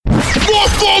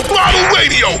Full Throttle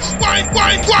Radio. Wine.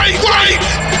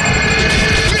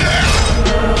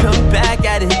 Come back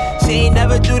at it. She ain't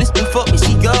never do this before, but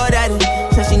she good at it.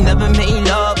 Said she never made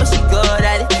love, but she good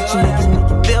at it. She make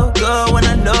it feel good when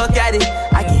I look at it.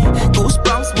 I get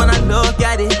goosebumps when I look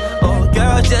at it. Oh,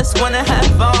 girl, just wanna have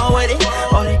fun with it.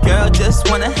 Oh, the girl just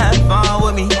wanna have fun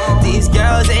with me. These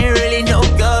girls ain't really no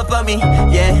good for me.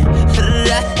 Yeah.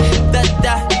 Da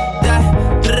da da da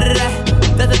da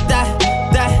da da da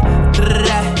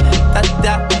da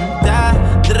da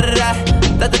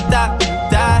da da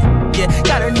da. Yeah,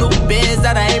 got a new biz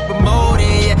that I ain't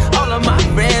promoting. Yeah, all of my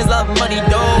friends love money doing.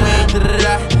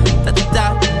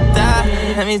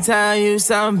 Let me tell you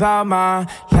something about my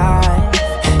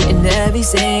life. In every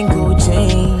single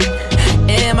chain,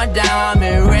 in my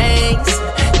diamond rings,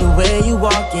 the way you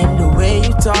walking, the way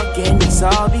you talking, it's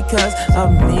all because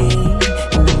of me.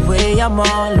 And the way I'm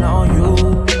all on you,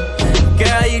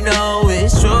 girl, you know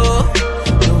it's true.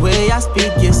 The way I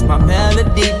speak, it's my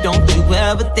melody. Don't you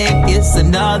ever think it's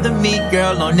another me,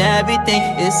 girl, on everything.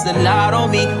 It's a lot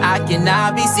on me. I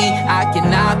cannot be seen, I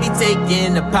cannot be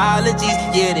taking apologies.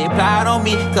 Yeah, they proud on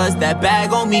me, cause that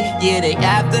bag on me. Yeah, they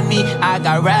after me. I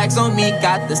got racks on me,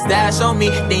 got the stash on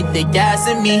me. Think they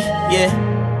gassing me, yeah.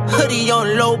 Hoodie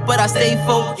on low, but I stay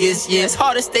focused, yeah. It's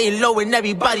hard to stay low and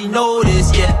everybody know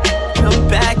this, yeah. Look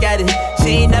back at it.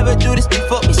 She ain't never do this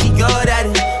before, but she good at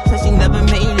it. Said she never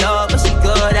made love, but she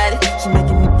good at it. She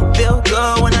making me feel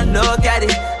good when I look at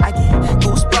it. I get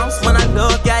goosebumps when I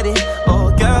look at it. Oh,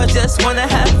 girl, just wanna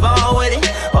have fun with it.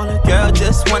 Oh, the girl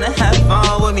just wanna have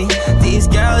fun with me. These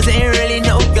girls ain't really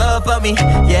no good for me.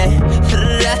 Yeah.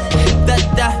 Da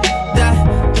da da da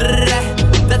da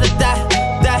da da da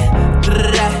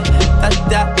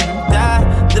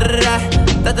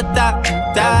da da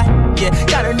da. Yeah,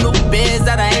 got a new biz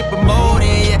that I ain't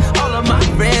promoting. Yeah, all of my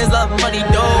friends love money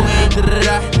doing.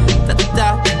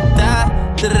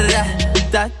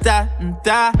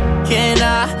 Da. Can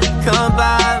I come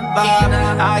by?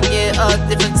 I get a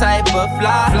different type of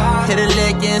fly. Hit a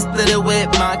lick and split it with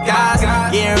my guys.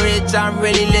 Getting rich, I'm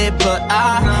really lit, but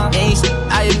I ain't shit,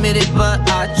 I admit it, but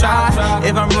I try.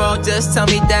 If I'm wrong, just tell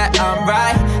me that I'm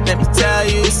right. Let me tell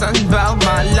you something about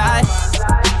my life.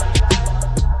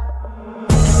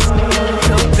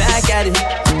 Look back at it.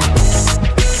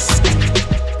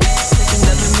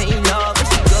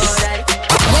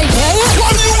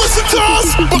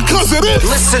 Because it is.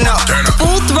 Listen up.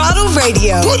 Full Throttle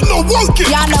Radio. Put no work in.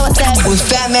 Y'all know what's up. With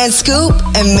Fatman Scoop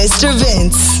and Mr.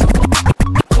 Vince.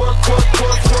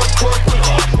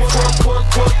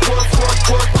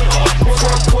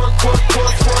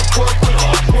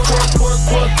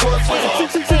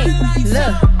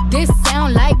 Look, this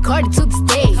sound like Cardi to the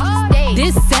stage.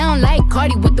 This sound like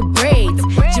Cardi with the braids.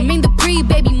 Jermaine the pre,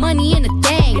 baby, money in a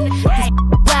thing.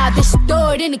 Wow, this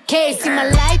stored in a case. See my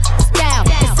lifestyle,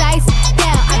 it's ice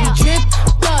down. I be dripped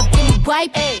up, then we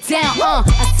wipe down. I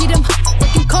see them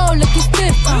looking cold, looking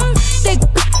stiff. Thick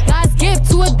God's gift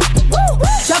to a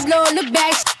drop low, look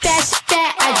back, that.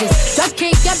 I just drop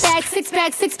kick, got back, six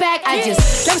pack. I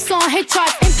just drop song, hit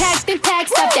charts, impact.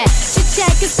 Stop that. Shit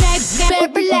check, it's back,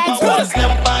 better relax. I wanna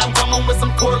slim by a woman with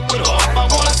some pork with off. I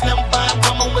wanna slim by a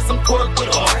woman with some pork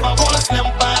with off. I wanna slim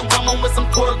by a woman with some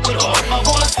pork with off. I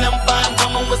wanna slim by a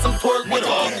woman with some pork with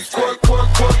off. Pork with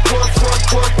off.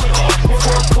 Pork with off.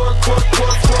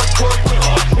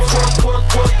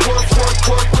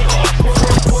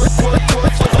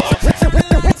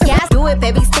 Yeah, do it,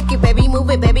 baby, stick it, baby, move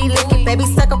it, baby, lick it, baby,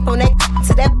 suck up on that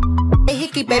to that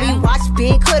hickey, baby, watch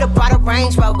big, could've brought a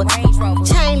Range Rover.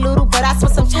 Chain little, but I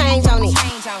spent some change on it.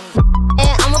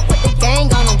 And I'ma put the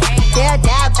gang on them. They'll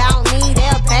die about me,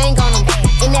 they'll bang on them.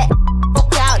 In that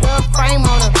fuck out the frame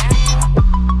on them.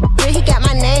 Yeah, he got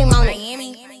my name on it.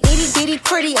 Itty bitty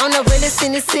pretty on the realest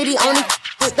in the city. Only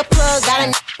with the plug, got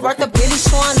a worth a Billy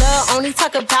showing love. Only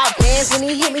talk about bands when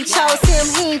he hit me, chose him.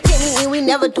 He ain't pick me, and we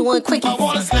never doing quickie. I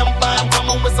wanna slim by a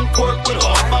woman with some pork with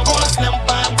off. I wanna slim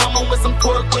by a woman with some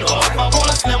pork with off. I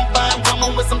wanna slim by a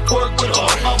woman with some pork with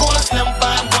off. I wanna slim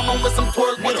by a woman with some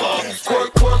pork with off. Pork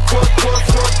with off.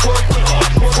 Pork with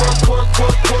off. Pork with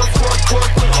off.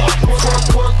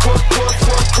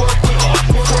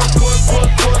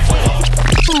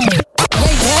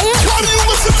 Why do you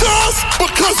listen to us?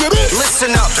 Because it is.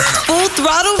 Listen up. Full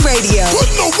Throttle Radio. Put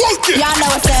no work in. Y'all know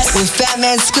what's up. With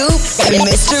Fatman Scoop and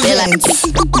Mr. Vince.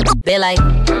 They like,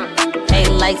 hey,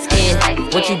 light skin.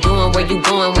 What you doing? Where you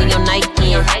going? When your night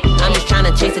in? I'm just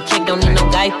tryna chase a chick, don't need no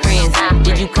guy friends.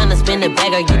 Did you come to spin the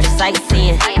bag or you just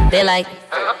sightseeing? They like,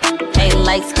 Hey,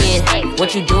 light skin,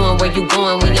 what you doing? Where you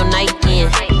going when your night in?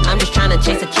 I'm just tryna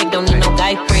chase a chick, don't need no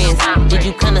guy friends. Did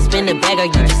you come to spend a bag or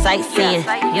you just sightseeing?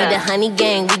 You the honey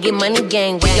gang, we get money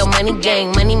gang. Where your money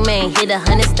gang, money man. Hit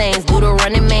 100 stains, do the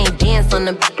running man. Dance on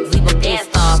the leave them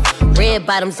pissed off. Red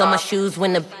bottoms on my shoes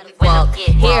when the walk.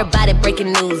 Hear about it,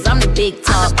 breaking news, I'm the big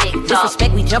talk.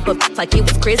 Disrespect, we jump up like it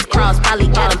was crisscross. Probably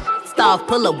got him off,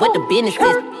 pull up with the business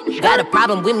fist. Got a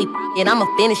problem with me, and I'ma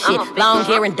finish it. Long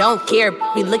hair and don't care,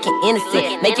 be looking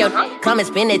innocent. Make your come and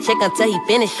spin that check until he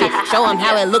finish it. Show him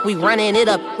how it look, we running it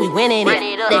up, we winning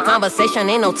it. That conversation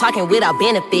ain't no talking without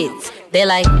benefits. They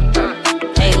like,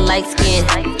 hey, light skin,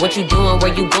 what you doing,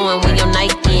 where you going when your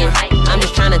night in? I'm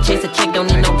just tryna chase a chick, don't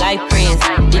need no guy friends.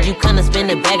 Did you come to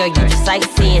spend a bag or you just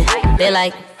sightseeing? They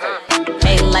like,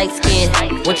 hey, light skin,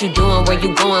 what you doing, where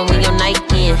you going when your night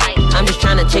in? I'm just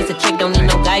tryna chase a chick, don't need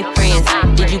no guy friends.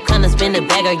 Did you come to spend a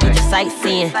bag or you just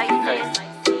sightseeing?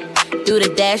 Do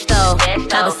the dash though,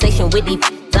 conversation with these,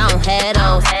 I don't have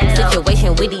those.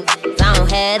 Situation with these, I don't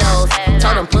have those.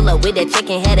 Told him pull up with that chick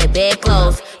and had that bad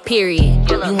clothes. Period.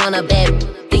 You want a bad,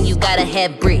 then you gotta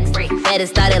have bricks.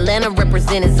 Baddest out Atlanta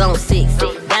represented zone 6.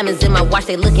 Diamonds in my watch,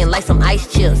 they looking like some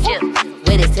ice chips.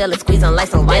 Wet as hell, squeeze on like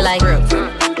some white like grips.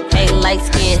 Hey, light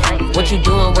skin, what you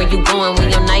doing, where you going when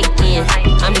your night in?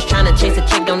 I'm just tryna chase a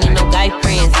chick, don't need no guy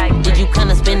friends. Did you come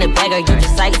to spend a bag or you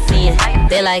just sightseeing?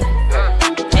 They like,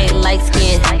 hey, light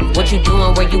skin, what you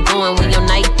doing, where you going when your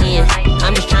night in?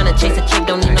 I'm just tryna chase a chick,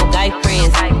 don't need no guy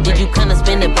friends. Did you come to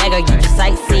spend a bag or you just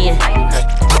sightseeing?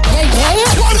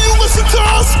 Why do you listen to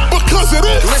us? Because it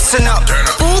is. Listen up.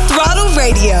 Full Throttle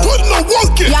Radio. Put no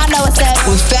work in. Y'all know what's up.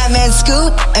 With Fatman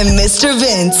Scoop and Mr.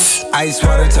 Vince. Ice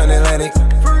water turn Atlantic.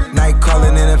 Night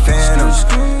calling in a phantom.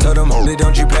 Told them, holy,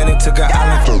 don't you panic. Took an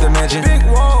island from the mansion.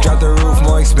 Drop the roof,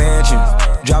 more expansion.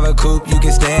 Drive a coupe, you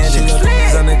can stand it.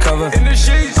 It's undercover.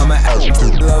 I'm an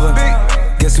absolute lover.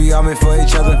 Guess we all meant for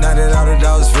each other. Now that all the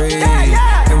dogs free,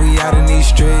 and we out in these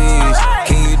streets.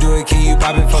 Can you do it? Can you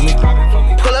pop it for me?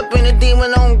 Pull up in a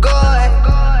demon on guard.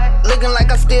 Looking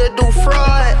like I still do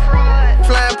fraud.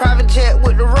 Flying private jet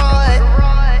with the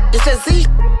rod. This that Z,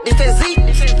 this that Z.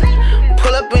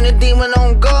 Pull up in a demon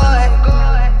on guard.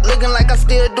 Looking like I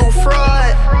still do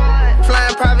fraud.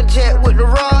 Flying private jet with the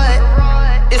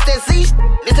rod. It's that Z,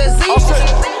 it's that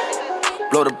Z.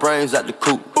 Blow the brains out the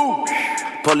coop.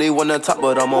 Police one on top,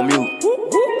 but I'm on mute.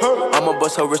 I'ma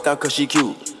bust her wrist down cause she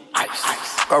cute.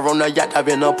 Car on the yacht, I've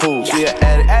been a pool. She an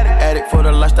addict for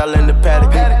the lifestyle in the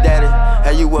paddock. Daddy,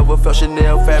 have you ever felt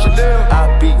Chanel fabric?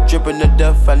 I be dripping to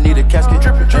death, I need a casket.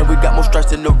 And we got more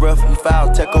strikes in the rough, he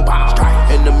foul tech em.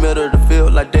 In the middle of the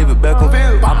field like David Beckham.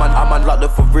 I'm unlocked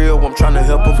up for real, I'm tryna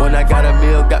help him. When I got a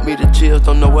meal, got me the chills,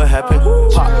 don't know what happened.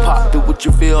 Pop, do what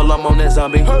you feel, I'm on that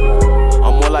zombie.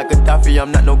 I'm more like Gaddafi,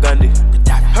 I'm not no Gandhi.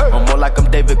 I'm more like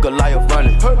I'm David Goliath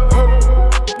running.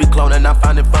 Be cloning, I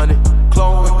find it funny.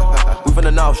 Clone, we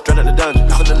finna know, straight out the dungeon.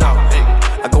 Listen now, hey.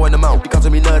 I go in the mouth, it costs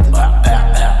me nothing.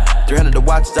 300 the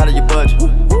watch is out of your budget.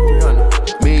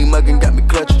 300. Mean muggin' got me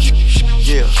clutching.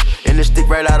 Yeah, and this stick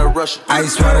right out of Russia.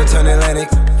 Ice water turn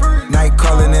Atlantic. Night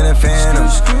calling in a phantom.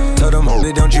 Told them,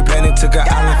 holy, don't you panic. Took an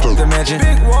island from the mansion.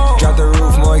 Drop the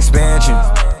roof, more expansion.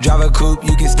 Drive a coupe,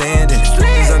 you can stand it.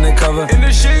 It's undercover.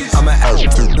 I'm an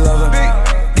absolute lover.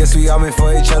 Guess we all meant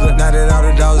for each other. Now that all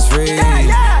the dogs free,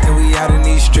 and we out in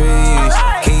these streets.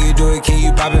 Can you do it? Can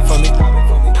you pop it for me?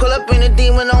 Pull up in a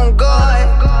demon on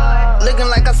guard. Looking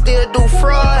like I still do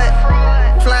fraud.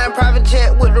 Flying private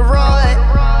jet with the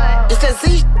rod. It's that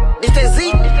Z, it's that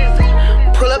Z.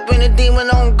 Pull up in a demon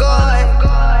on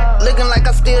guard. Looking like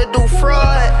I still do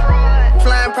fraud.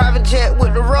 Flying private jet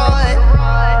with the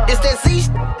rod. It's that Z,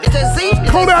 it's that Z.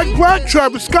 Kodak Black,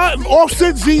 Travis Scott, and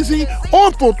Offset ZZ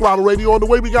on Full Throttle Radio. On the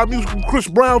way, we got music from Chris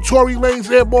Brown, Tory Lanez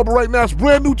and More. But right now, it's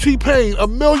brand new T-Pain, A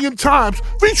Million Times,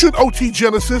 featuring OT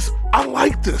Genesis. I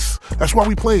like this. That's why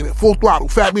we playing it. Full Throttle,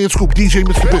 Fatman Scoop, DJ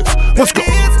Mr. Vince. Let's go.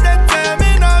 It's that time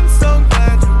and I'm so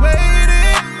glad you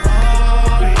waited.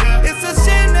 It's a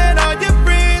shame that all your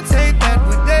friends hate that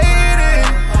we're dating.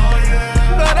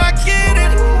 But I get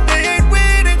it, they ain't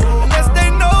with it unless they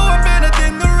know I'm better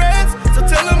than the rest. So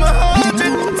tell them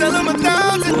 100, tell them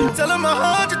 1,000, tell them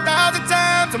 100,000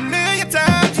 times, a million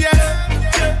times, yes.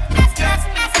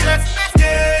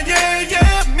 Yeah, yeah,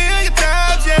 yeah, a million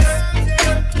times, yes.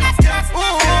 Ooh,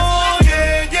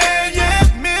 yeah, yeah, yeah,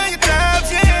 million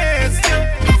times, yes.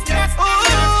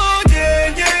 Ooh, yeah,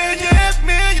 yeah, yeah,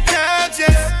 million times,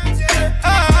 yes.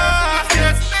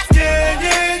 Yeah,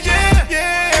 yeah, yeah,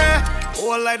 yeah.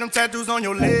 Oh, I like them tattoos on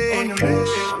your leg.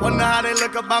 Wonder how they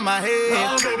look up by my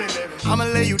head. I'ma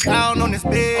lay you down on this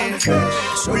bed.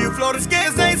 Show you Florida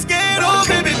skates ain't scared. Oh,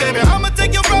 baby, baby, I'ma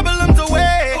take your problems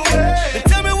away.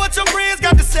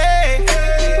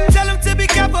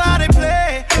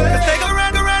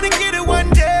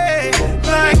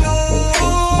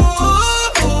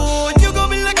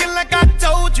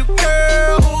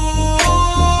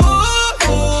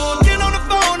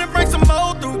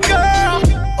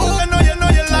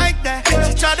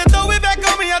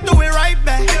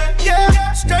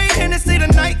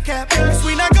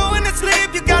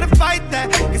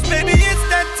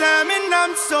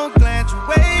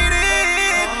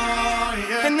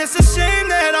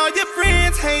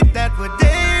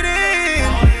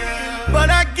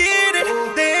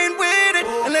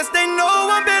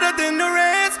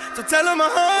 So tell them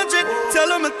 100, tell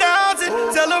them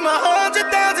 1,000, tell them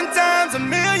 100,000 times,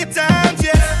 1,000,000 times,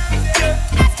 yeah.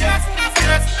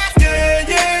 Yeah,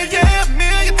 yeah, yeah,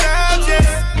 1,000,000 times, yeah.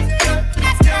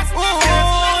 Ooh,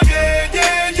 yeah,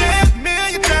 yeah, yeah,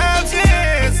 1,000,000 times,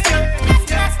 yes.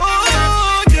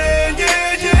 Ooh, yeah,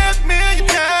 yeah, yeah, 1,000,000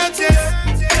 times, yes.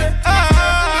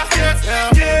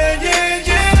 Yeah,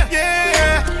 yeah,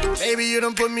 yeah. Baby, you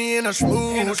done put me in a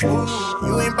smooth.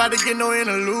 You ain't about to get no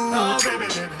interlude.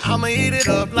 I'ma eat it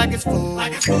up like it's food.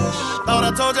 Thought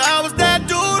I told you I was that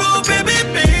dude, oh, baby,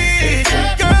 baby.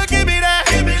 Girl, give me that.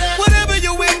 Whatever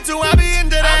you into, I'll be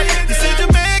into that. You said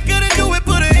your man couldn't do it,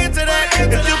 put an end to that.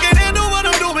 If you can handle what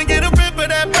I'm doing, get a rip for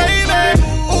that, baby.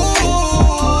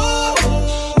 Ooh,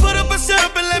 put up a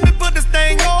shut and let me put this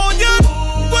thing on you.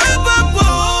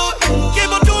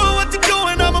 Keep on doing what you're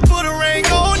doing, I'ma put a ring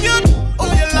on you. Oh,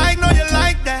 you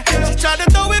like that. She tried to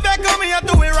throw it back on me, I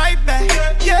threw it right back.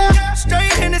 Yeah,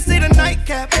 straight in to see the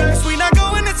nightcap. Cause we not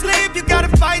going to sleep, you gotta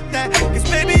fight that. Cause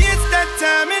baby, it's that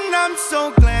time and I'm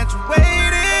so glad you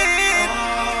waited.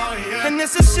 And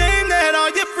it's a shame that all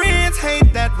your friends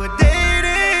hate that we're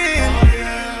dating.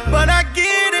 But I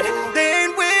get it, they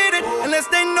ain't with it unless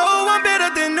they know I'm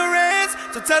better than the rest.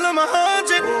 So tell them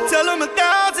 100, tell them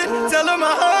 1,000, tell them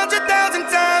 100,000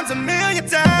 times, 1,000,000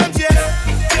 times, yeah.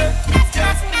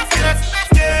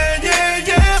 Yeah, yeah,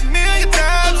 yeah, 1,000,000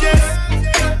 times, yes.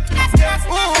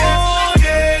 Ooh,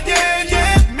 yeah, yeah,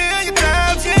 yeah, 1,000,000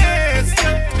 times, yes.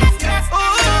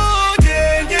 Ooh,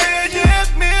 yeah, yeah, yeah,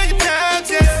 1,000,000 times,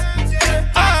 yes.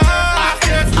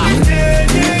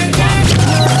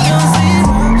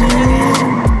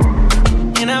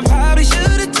 And I probably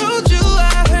should've told you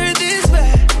I heard this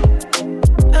bad.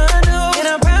 I know, and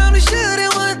I probably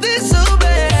shouldn't want this so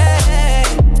bad.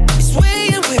 It's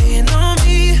weighing on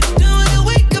me. Doing the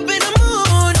wake up in the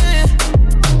morning.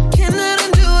 Can't let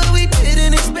undo what we did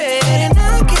in this bed. And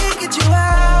I can't get you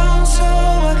out, so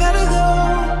I gotta go.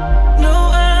 No,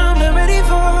 I'm not ready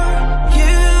for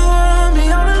you. Want me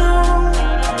all alone.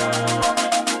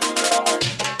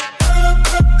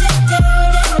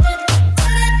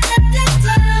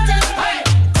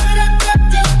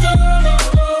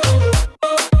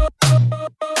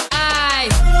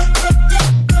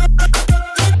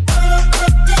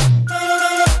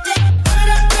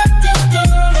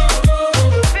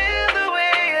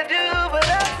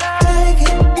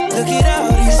 Look at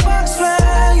all these sparks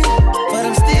flying, but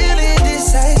I'm still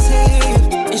indecisive.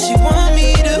 And she want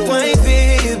me to wife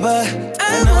it, but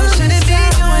I know I shouldn't be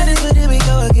doing this, but here we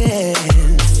go again.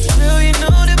 Girl, you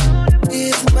know that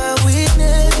is my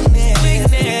weakness.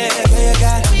 Yeah, you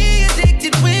got me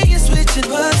addicted when you're switching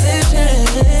positions.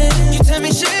 You tell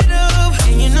me shut up,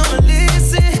 and you know I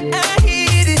listen. I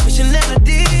hate it, wishing that I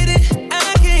did it.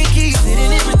 I can't keep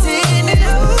sitting and pretending.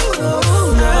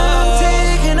 Oh, no, I'm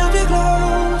taking off your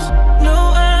clothes.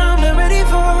 No, I'm not ready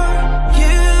for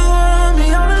you. Want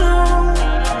me all alone.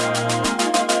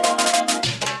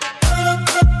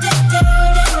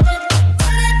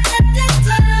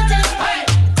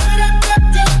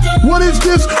 What is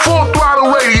this? Full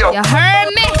Throttle Radio. You heard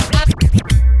me?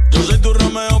 Yo soy tu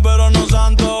Romeo, pero no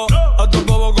santo. A tu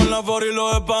bobo con la for y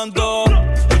los espanto.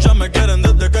 Muchas me quieren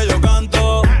desde que yo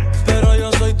canto, pero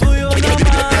yo soy tuyo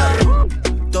nomás.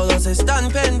 Todos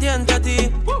están pendientes a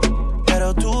ti,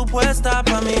 pero tú puesta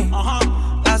pa' mí,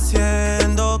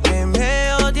 haciendo que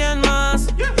me odien más,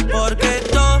 porque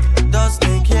todos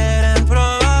te quieren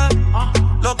probar.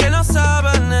 Lo que no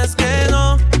saben es que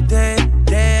no te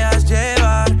dejas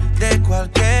llevar de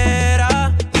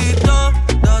cualquiera, y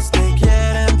todos te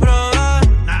quieren probar.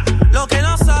 Lo que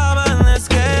no saben es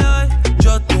que hoy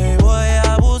yo te voy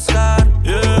a buscar.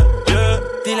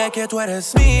 Dile que tú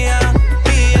eres mía,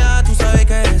 mía, tú sabes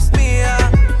que eres mía,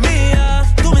 mía.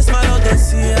 Tú misma lo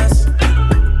decías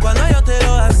cuando yo te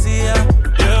lo hacía.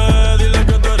 Dile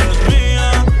que tú eres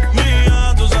mía,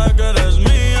 mía, tú sabes que eres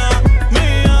mía,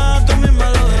 mía. Tú misma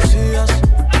lo decías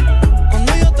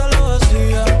cuando yo te lo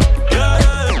decía.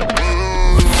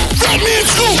 Fatman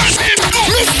Scoop,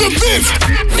 Mr. Vince.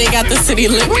 They got the city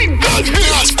lit. We done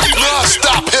here.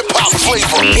 Non-stop hip-hop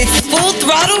flavor. It's Full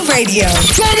Throttle Radio.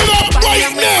 Turn it up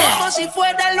right now. Como si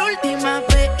fuera la última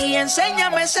vez y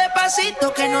enséñame ese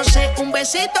pasito que no sé, un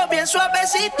besito bien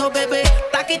suavecito, bebé.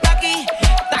 Taqui taqui,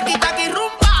 taqui taqui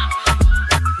rumba.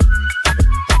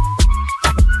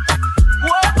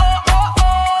 Whoa, oh, oh,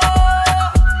 oh.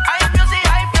 High music,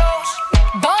 high flows.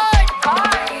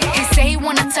 He say he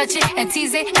wanna touch it and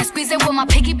tease it and squeeze it. Well, my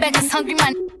piggyback is hungry,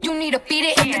 man. You need to feed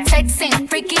it. If the text ain't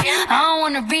freaky, I don't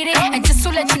wanna read it. And just to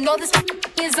let you know, this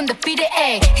is undefeated.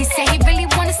 Ay, he said he really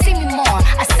wanna see me more.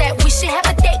 I said we should have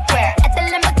a date where at the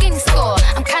Lamborghini store.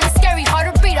 I'm kinda scary,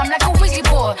 hard to read. I'm like a Ouija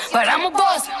board.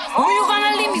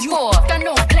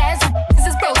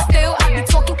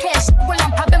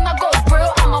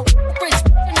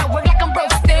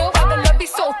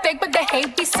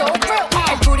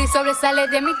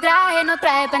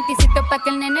 traje panticito pa' que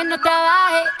el nene no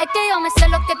trabaje. Es que yo me sé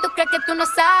lo que tú crees que tú no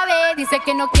sabes. Dice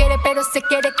que no quiere, pero se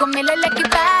quiere comerle el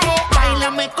equipaje.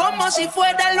 Báilame como si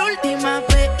fuera la última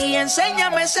vez y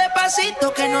enséñame ese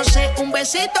pasito que no sé, un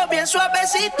besito bien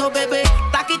suavecito, bebé.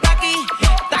 Taqui, taqui,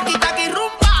 taqui, taqui,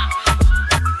 rumba.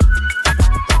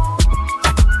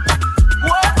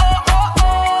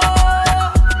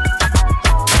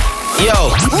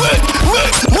 Yo,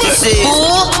 this is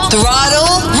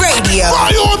Throttle Radio.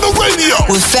 Fire on the radio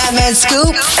With Fatman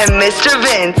Scoop and Mr.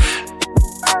 Vince.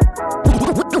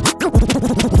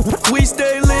 We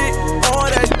stay lit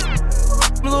on that.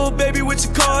 Little baby, what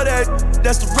you call that?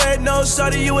 That's the red nose,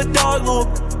 shawty, you a dog, little.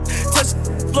 Touch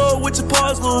the floor with your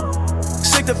paws, little.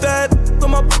 Shake the fat on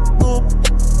my little.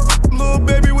 Little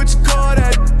baby, what you call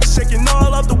that? Shaking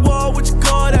all off the wall, what you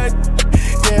call that?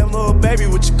 Damn, little baby,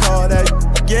 what you call that?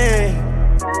 Yeah.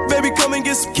 Baby, come and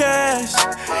get some cash.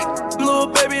 Little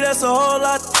baby, that's a whole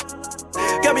lot.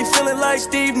 Got me feeling like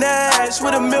Steve Nash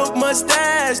with a milk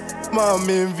mustache. Mom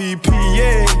MVP,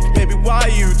 yeah. Baby, why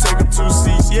you take up 2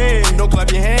 seats, yeah. Don't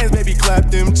clap your hands, baby,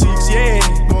 clap them cheeks, yeah.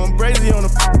 Going crazy on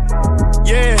the,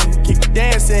 yeah. Keep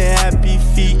dancing, happy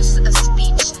feet. This is a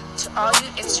speech to all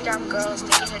you Instagram girls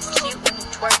thinking it's cute when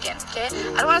you're twerking, okay?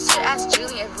 I don't want to see your ass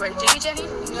Julie everywhere. Do you, Jenny?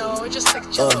 No, just like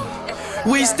Julie.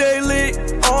 We stay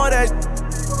lit on that.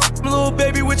 Little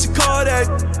baby, what you call that?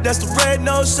 That's the red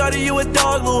nose, shawty, you a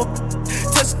dog, little.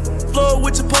 Touch the floor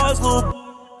with your paws, little.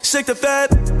 Shake the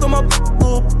fat on my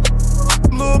little.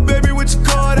 Little baby, what you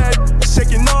call that?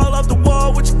 Shaking all off the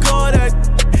wall, what you call that?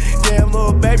 Damn,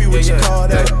 little baby, what you call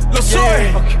that? Look,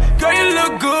 sorry. Girl, you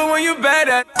look good when you bad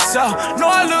at so. No,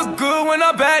 I look good when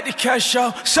I'm back to cash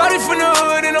out. Shawty from the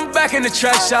hood and I'm back in the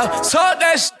trash out. Talk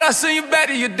that shit, I send you back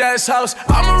to your dad's house.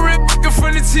 I'm a rip nigga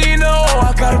from the Tino.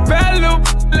 I got a bad loop,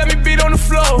 let me beat on the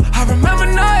floor. I remember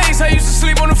nights I used to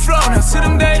sleep on the floor. Now to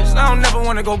them days, I don't never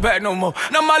wanna go back no more.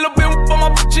 Now my little bitch on my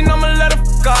bitch and I'ma let her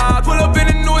fuck off. Pull up in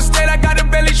the new estate, I got the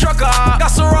belly trucker.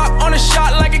 Got some rock on the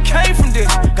shot like it came from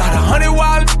this. Got 100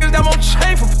 wild niggas that won't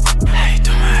change from. Hey, do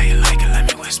how you like it, let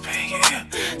me whisper in your ear.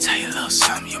 Tell you a little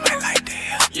something you might like to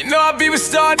hear. You know I be with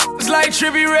star niggas like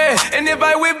Trippie Redd. And if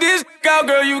I whip this out,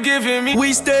 girl, you giving me.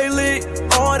 We stay lit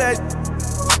on that.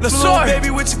 Little baby,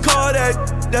 what you call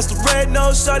that? That's the red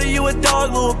nose, shawty, you a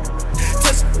dog, little.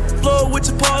 Touch the floor with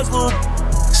your paws, little.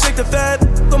 Shake the fat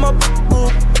on my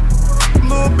little.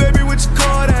 Little baby, what you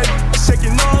call that?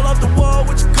 Shaking all off the wall,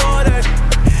 what you call that?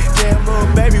 Damn,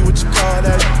 little baby, what you call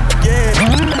that? Yeah.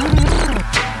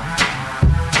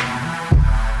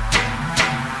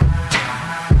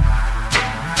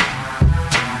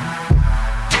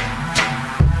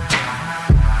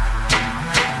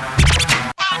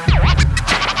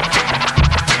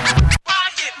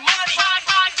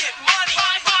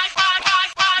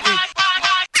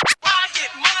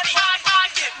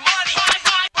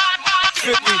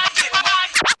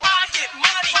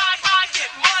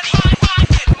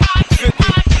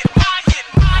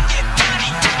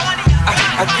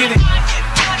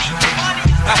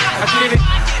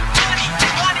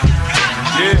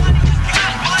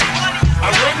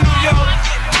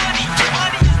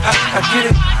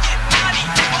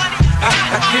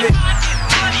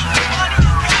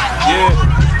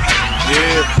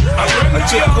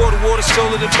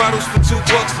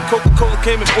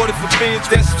 Came and bought it for beans,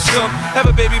 that's some. Have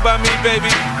a baby by me, baby,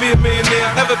 be a millionaire.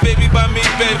 Have a baby by me,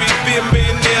 baby, be a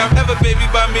millionaire. Have a baby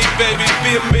by me, baby,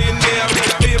 be a millionaire.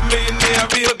 Be a millionaire,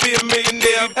 be a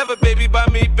millionaire. Have a baby by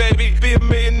me, baby, be a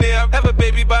millionaire. Have a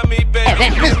baby by me, baby.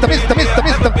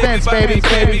 Mr. Vince, baby.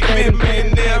 Be a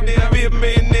millionaire, be a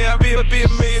millionaire, be a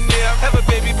millionaire. Have a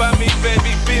baby by me,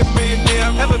 baby, be a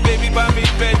millionaire. Have a baby by me,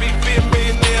 baby, be a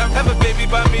millionaire. Have a baby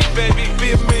by me, baby,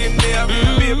 be a millionaire. Be a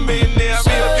millionaire, be a millionaire.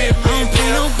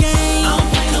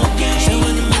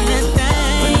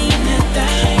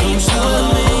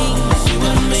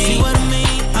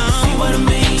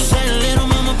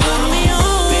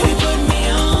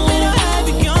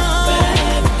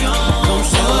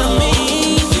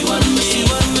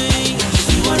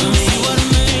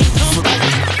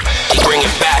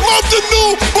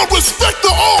 But respect the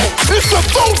old. It's a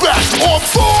throwback on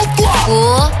full block.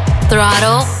 Full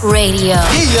Throttle Radio.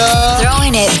 Yeah.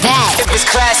 Throwing it back. If it's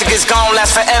classic, it's gonna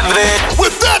last forever.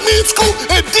 With Fatman Scoop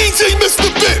and DJ Mr.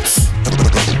 Vince.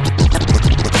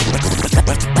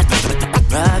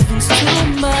 Rapping's too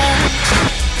much.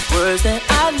 Words that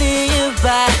I live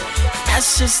by.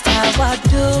 That's just how I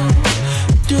do.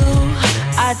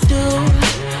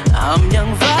 I'm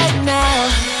young right now,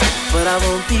 but I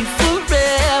won't be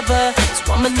forever.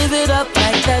 So I'ma live it up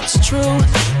like that's true.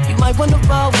 You might wanna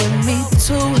roll with me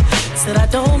too. Said I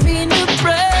don't mean to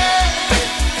brag,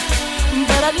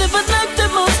 but But I live a life that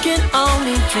most can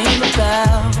only dream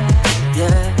about.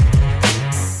 Yeah.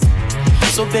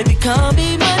 So baby, come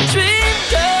be my dream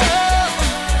girl.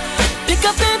 Pick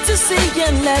up fantasy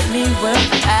and let me work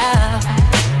out.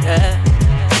 Yeah.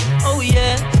 Oh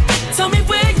yeah. Tell me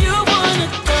where you wanna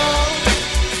go,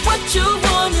 what you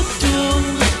wanna do.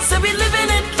 Say we living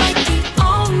it like we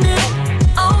own it,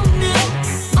 own it,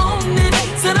 own it.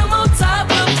 Said I'm on top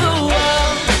of the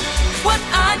world. What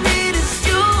I need is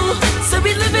you. Say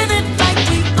we living it like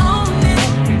we own it,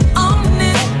 own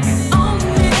it, own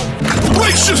it.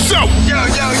 Brace yourself. Yo,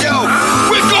 yo, yo.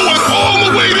 We're going all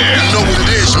the way there. You know what it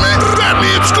is, man.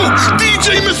 Fatman Scoop,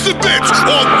 DJ Mr. Vince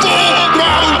on Full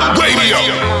Throttle Radio.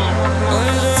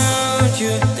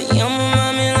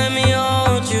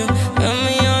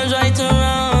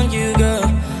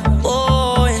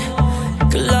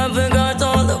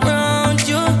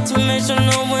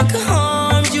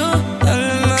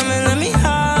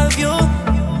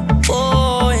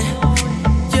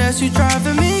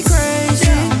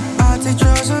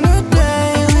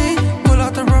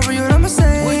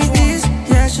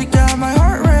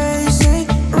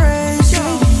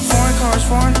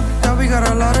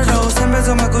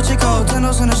 On my Gucci coat,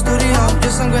 Tendos in the studio.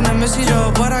 Yes, I'm gonna miss you,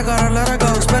 Joe, but I gotta let her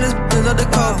go. Spend this love the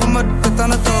call, put my dick on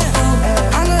the throat.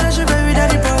 I know that's your baby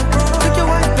daddy, bro. Took your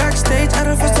wife backstage at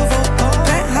a festival.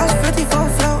 Penthouse 54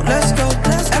 float, let's go.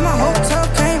 And my hotel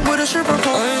came with a stripper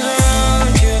pole.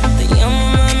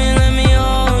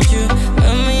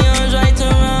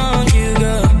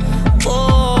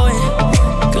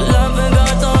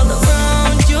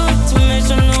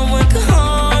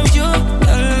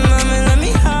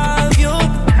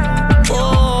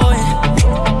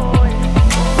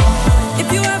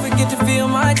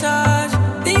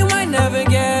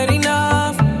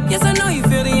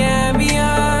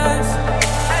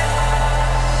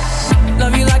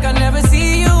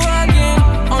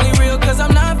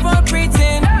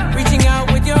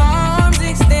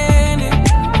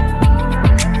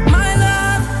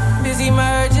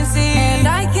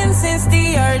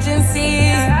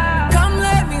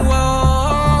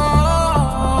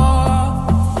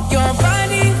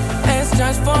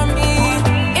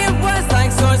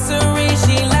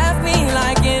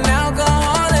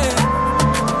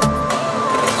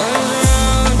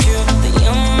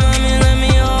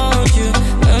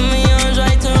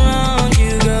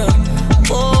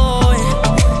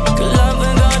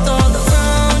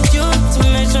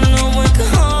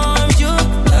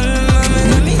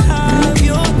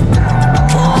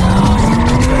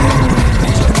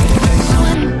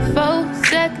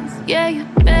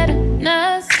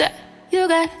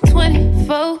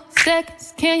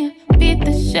 Can you beat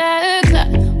the shot clock?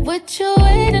 What you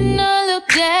waiting on, little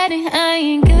daddy? I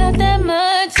ain't got that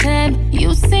much time.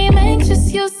 You seem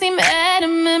anxious, you seem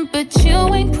adamant, but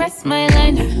you ain't pressed my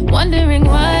line. Wondering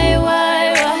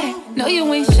why? No,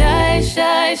 you ain't shy.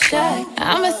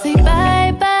 I'ma say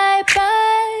bye, but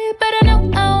I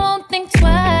know I won't think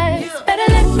twice.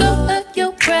 Better let go of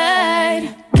your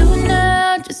pride. Do it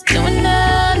now, just do it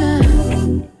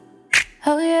now.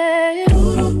 Oh yeah.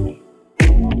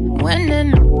 When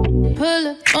the pull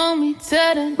up on me,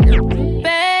 tell them,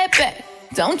 baby,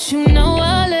 don't you know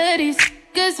all of these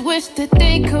niggas wish that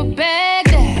they could bag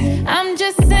that? I'm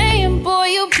just saying, boy,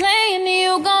 you playing,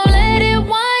 you gon' let it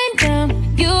wind down.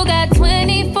 You got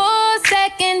 24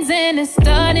 seconds and it's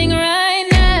starting right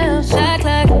now. Shot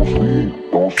clock. Don't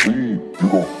sleep, you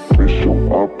gon' miss your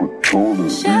opportunity.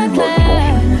 Shot clock.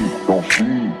 Don't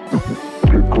sleep,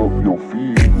 pick up your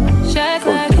feet. Shot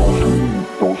clock.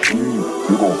 Don't sleep,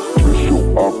 you gon' miss your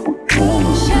opportunity.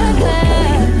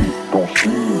 Don't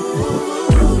sleep,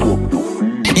 pick up your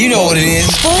feet. You know what it is.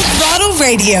 Full Throttle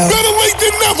Radio. Better late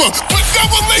than never, but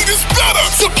never late is better.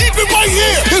 So keep it right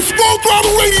here. It's Full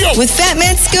Throttle Radio. With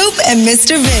Fatman Scoop and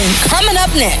Mr. Vince. Coming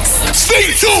up next.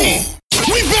 Stay tuned.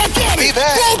 We back at it.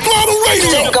 Full Throttle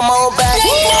Radio. Come on back.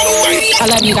 Full Throttle Radio. I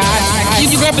love you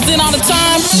guys. You represent all the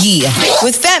time. Yeah.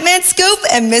 With Fatman Scoop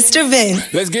and Mr.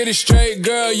 Vince. Let's get it straight,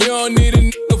 girl. You don't need a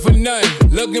nigga for nothing.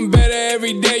 Looking better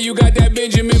every day. You got that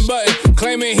Benjamin Button.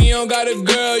 Claiming he don't got a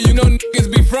girl. You know niggas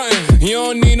be frontin'. You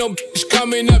don't need no bitch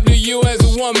coming up to you as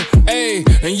a woman. Ayy,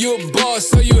 and you a boss,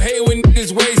 so you hate when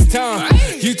niggas waste time.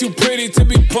 You too pretty to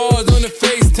be paused on the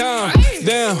FaceTime.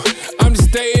 Damn, I'm just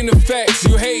stating the facts.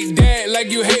 You hate that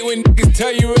like you hate when niggas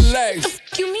tell you relax.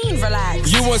 You mean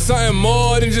relax? You want something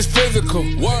more than just physical.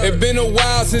 It been a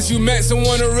while since you met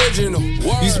someone original.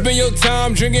 You spend your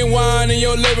time drinking wine in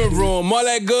your living room. All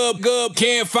that good,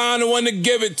 can't find the one to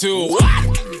give it to.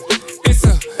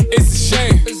 It's a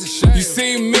shame. You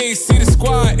see me, see the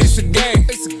squad, it's a game.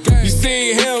 You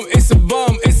see him, it's a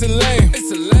bum, it's a lame.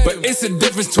 but it's a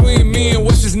difference between me and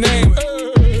what's his name.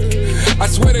 I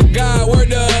swear to God, word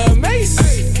the mace.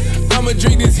 I'ma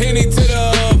drink this Henny to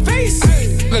the face.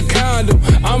 A condom,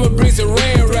 I'ma bring some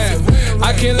rain rap.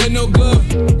 I can't let no glove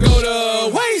go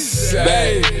to waste.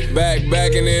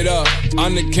 Backing it up.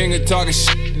 I'm the king of talking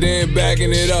shit, then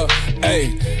backing it up.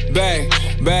 Ayy,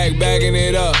 backing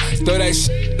it up. Throw that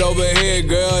shit over here,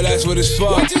 girl, that's what it's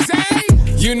for. What you say?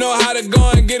 You know how to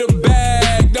go and get a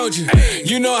bag, don't you?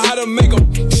 You know how to make a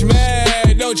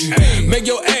mad, don't you? Make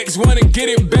your ex wanna get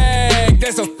it back,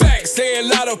 that's a fact. Say it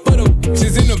louder for the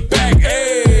bitches in the back,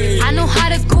 ayy. I know how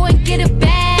to go and get a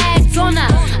bag, don't I?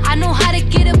 I know how to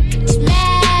get a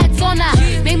mad, don't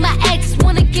I? Make my ex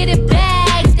wanna get it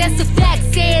back, that's a fact.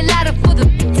 Say it louder for the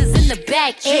bitches in the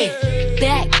back, ayy.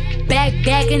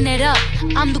 Backing it up.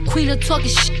 I'm the queen of talking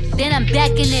shit, then I'm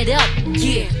backing it up,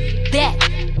 yeah.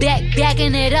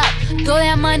 Backing it up. Throw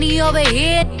that money over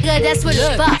here, nigga, that's what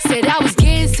it's for. Said I was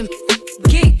getting some,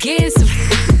 getting some.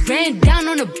 Ran down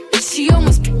on a bitch, she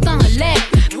almost on her leg.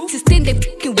 Just think they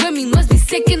fucking with me, must be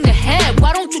sick in the head.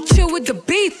 Why don't you chill with the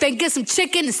beef and get some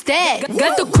chicken instead?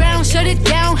 Got the crown, shut it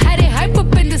down, had it hype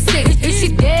up in the six. If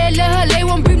she dead, let her lay,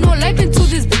 won't bring no life into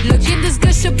this bitch. Look at this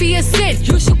girl, should be a sin.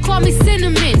 You should call me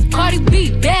Cinnamon. Cardi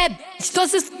B, bad bitch,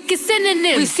 those is fucking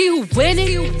synonyms. We see who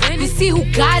winning, we see who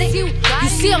got it. You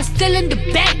see I'm still in the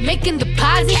back making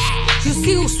deposits. You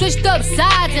see who switched up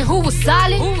sides and who was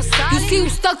solid. You see who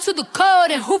stuck to the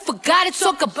code and who forgot it.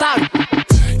 Talk about it.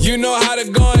 You know how to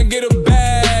go and get a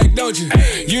bag, don't you?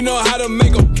 You know how to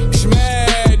make a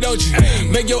mad, don't you?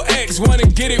 Make your ex wanna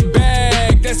get it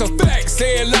back, that's a fact.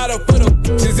 Say it louder for the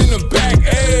bitches in the back,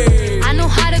 ayy. I know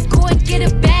how to go and get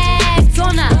a bag,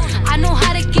 don't I? I know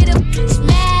how to get a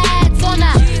mad, don't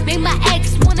I? Make my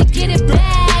ex wanna get it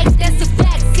back, that's a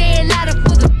fact. Say it louder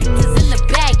for the bitches in the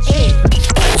back, ayy.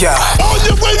 Yeah. On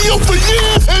your radio for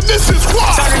years, and this is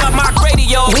why. Turning up my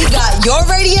radio. We got your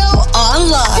radio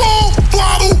online. Full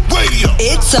Throttle Radio.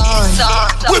 It's on.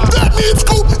 With Fatman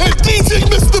Scoop and DJ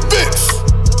Mr.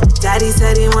 Vince. Daddy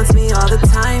said he wants me all the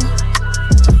time.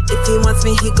 If he wants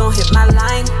me, he gon' hit my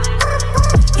line.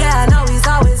 Yeah, I know he's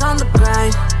always on the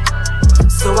grind.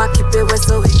 So I keep it wet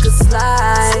so he could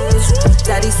slide.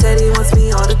 Daddy said he wants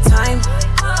me all the time.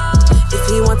 If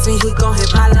he wants me, he gon'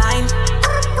 hit my line.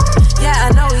 Yeah,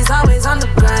 I know he's always on the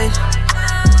grind.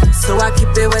 So I keep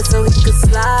it wet so he could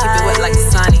slide. Keep it wet like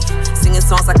Dasani. Singing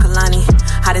songs like Kalani.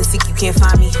 Hide and seek, you can't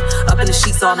find me. Up in the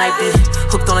sheets all night, be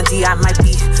hooked on a D, I might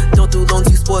be. Don't do loans,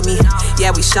 you spoil me. Yeah,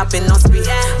 we shopping on spree.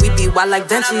 We be wild like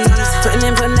benches. Putting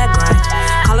that grind.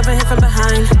 Call up and hit from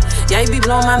behind. Yeah, you be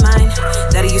blowing my mind.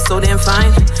 Daddy, you so damn fine.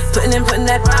 Putting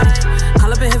that grind. Call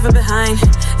up and hit from behind.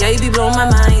 Yeah, you be blowing my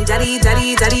mind. Daddy.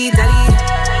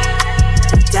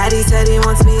 Daddy said he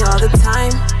wants me all the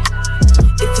time.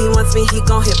 If he wants me, he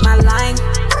gon' hit my line.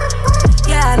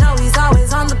 Yeah, I know he's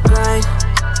always on the grind.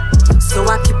 So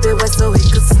I keep it wet so he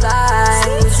could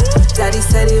slide. Daddy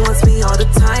said he wants me all the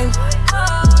time.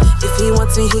 If he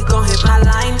wants me, he gon' hit my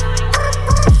line.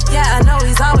 Yeah, I know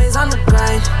he's always on the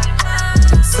grind.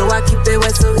 So I keep it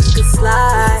wet so he could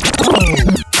slide.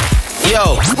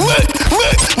 Yo,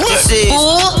 this is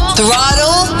Full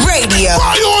Throttle Radio.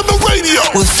 Fire on the radio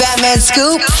with Fatman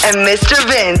Scoop and Mr.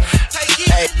 Vince.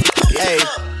 Hey,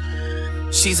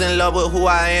 she's in love with who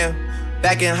I am.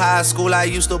 Back in high school, I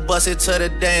used to bust it to the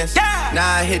dance.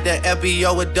 Now I hit the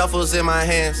FBO with duffels in my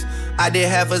hands. I did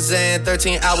half a Zan,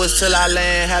 13 hours till I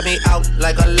land. Had me out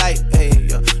like a light, ayy,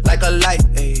 like a light,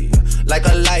 ayy, like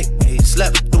a light, ayy.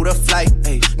 Slept through the flight,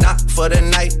 ayy, not for the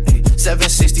night, ayy.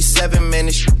 767, man,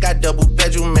 this shit got double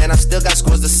bedroom, man. I still got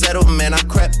scores to settle, man. I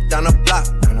crept down the block,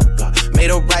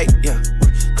 made a right, yeah.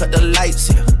 Cut the lights,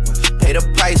 yeah. Pay the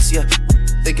price, yeah.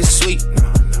 Think it's sweet,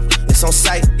 no, it's on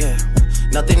sight, yeah.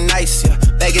 Nothing nice, yeah.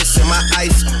 Vegas in my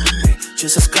ice,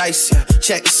 Jesus Christ, yeah.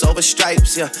 Checks over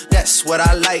stripes, yeah. That's what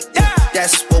I like, yeah.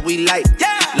 That's what we like,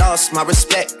 yeah. Lost my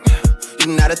respect, you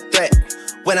not a threat.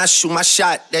 When I shoot my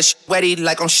shot, that shit wetty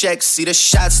like on Shaq. See the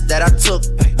shots that I took,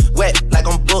 wet like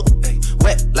on Book,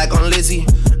 wet like on Lizzie.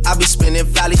 I be spinning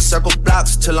valley circle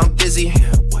blocks till I'm dizzy.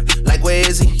 Like where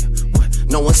is he?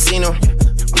 No one seen him.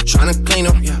 I'm tryna clean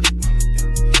him.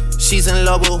 She's in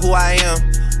love with who I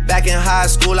am. Back in high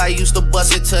school, I used to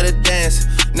bust it to the dance.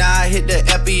 Now I hit the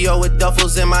FBO with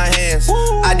duffels in my hands.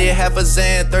 I did half a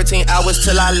Zan, 13 hours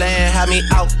till I land. Had me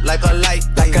out like a light,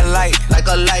 like a light, like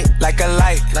a light, like a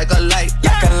light, like a light,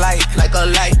 like a light, like a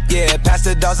light. Yeah,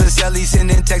 Pastor Dawson sell, he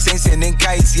sending texts, ain't sending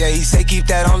kites. Yeah, he say keep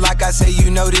that on like I say, you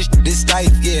know this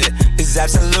tight. Yeah, it's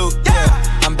absolute.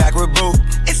 Yeah, I'm back with Boo.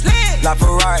 It's lit. La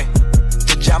Ferrari.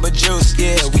 Jamba Juice,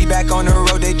 yeah. We back on the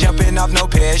road, they jumping off no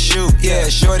parachute, yeah.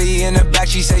 Shorty in the back,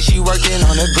 she say she working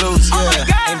on the glutes,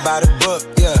 yeah. Ain't by the book,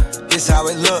 yeah. This how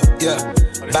it look, yeah.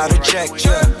 Bout to check,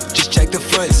 yeah. Just check the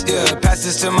foots, yeah. Pass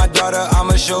this to my daughter,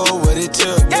 I'ma show her what it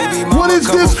took. Baby mama, what is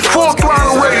this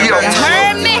Throttle Radio?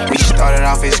 We started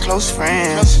off as close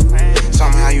friends.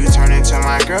 Somehow you turned into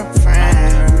my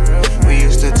girlfriend. We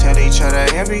used to tell each other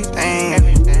everything.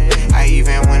 I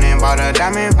even went and bought her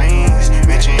diamond rings,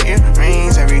 matching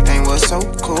earrings. Everything was so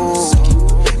cool.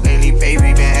 Lately,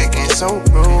 baby, been acting so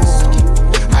rude.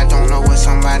 I don't know what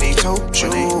somebody told you,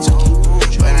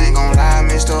 but I ain't gon' lie,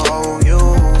 Mr. Hold You.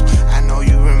 I know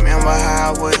you remember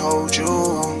how I would hold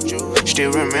you.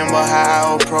 Still remember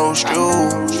how I approached you.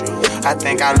 I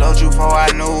think I loved you before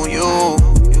I knew you.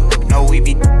 Know we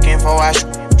be f***ing before I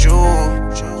shoot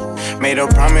you. Made a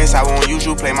promise I won't use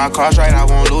you. Play my cards right, I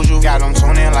won't lose you. Got them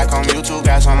tuning like I'm YouTube.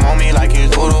 Got some on me like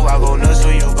it's voodoo. I go nuts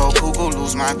till you go cuckoo.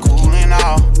 Lose my cool and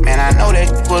all. Man, I know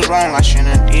that was wrong. I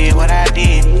shouldn't did what I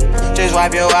did. Just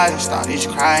wipe your eyes and started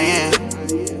crying.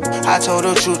 I told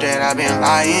the truth that I've been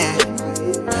lying.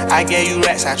 I gave you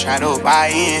racks, I tried to buy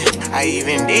in. I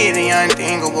even did the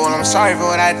unthinkable. I'm sorry for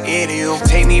what I did to you.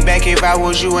 Take me back if I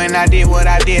was you and I did what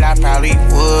I did. I probably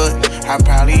would. I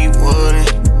probably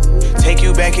wouldn't. Take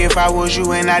you back if I was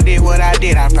you and I did what I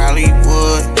did. I probably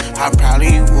would. I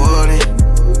probably wouldn't.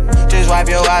 Just wipe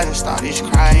your eyes and started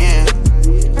crying.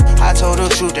 I told the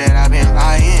truth that I've been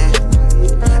lying.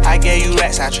 I gave you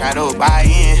racks, I tried to buy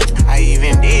in. I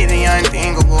even did the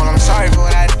unthinkable. I'm sorry for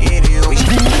what I did to you.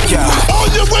 Yeah. On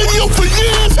your radio for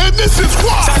years, and this is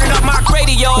why. Turning up my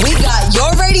radio. We got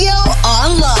your radio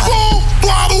on live. Full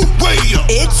Throttle Radio.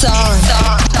 It's on.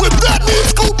 With Fatman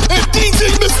Scoop and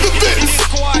DJ Mr. Vince.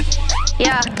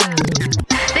 Yeah.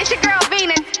 This your girl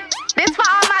Venus. This for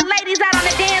all my ladies out on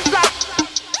the dance floor.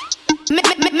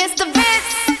 Mr. Vince,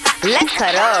 let's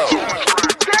cut up. Throw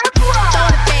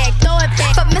it back, throw it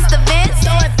back. For Mr. Vince,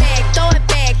 throw it back, throw it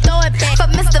back, throw it back. For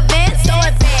Mr. Vince, throw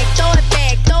it back, throw it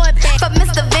back, throw it back. For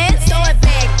Mr. Vince, throw it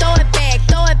back, throw it back,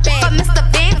 throw it back. For Mr.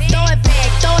 Vince, throw it back,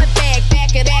 throw it back,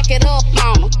 back it up,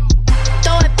 mama.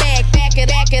 Throw it back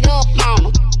it up, mama.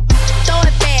 Throw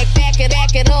it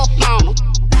back it up, mama.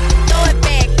 Throw it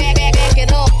back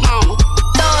it up, mama.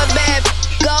 Throw it back,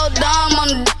 go dumb on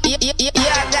the.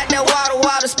 Yeah, I got that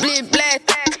water, split black.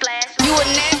 You a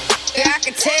nasty, I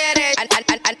can tell that.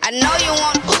 I know you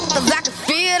want, cause I can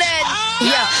feel that.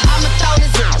 Yeah, I'ma throw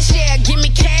this share, give me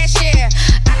cash, yeah.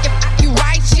 I can you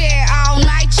right, yeah, all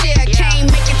night, yeah. Can't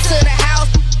make it to the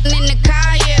house, in the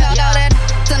car, yeah. Throw that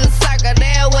in the circle,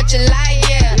 there, what you like,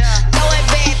 yeah. Throw it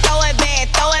back, throw it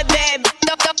back, throw it back.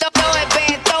 Throw it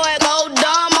back, throw it, go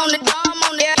dumb on the,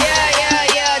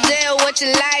 yeah, there, what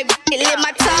you like. Let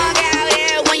my tongue out,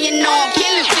 yeah, when you know I'm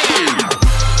killing shit.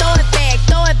 Throw it back,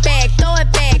 throw it back, throw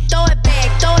it back, throw it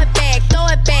back, throw it back, throw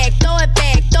it back, throw it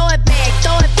back, throw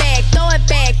it back, throw it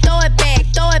back, throw it back,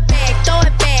 throw it back, throw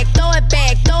it back, throw it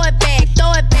back, throw it back,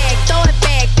 throw it back, throw it back, throw it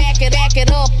back, back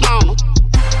it up, mama.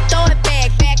 Throw it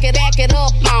back it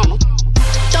up, mama.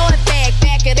 Throw it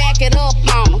back it up,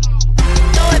 mama.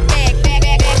 Throw it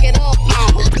back it up,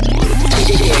 mama.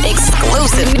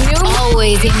 Exclusive.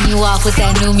 Always hitting you off with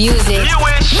that new music.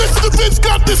 Mr. Vince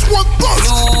got this one first.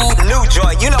 New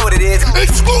joint, you know what it is.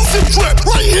 Exclusive trip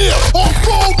right here on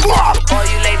Full Block. All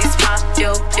you ladies pop,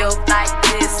 yo, like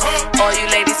this. All you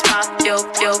ladies pop, yo,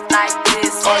 like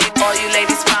this. All you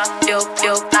ladies pop, yo,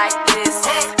 like this.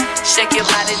 Shake your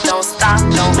body, don't stop,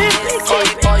 don't miss.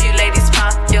 All you ladies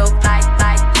pop, yo, like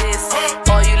this.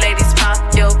 All you ladies pop,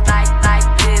 yo, like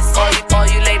this. All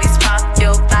you ladies pop,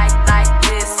 yo, like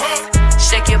this.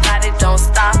 Shake your body, don't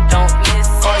stop, don't miss.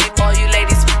 All you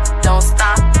ladies, don't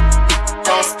stop,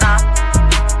 don't stop,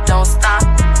 don't stop,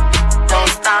 don't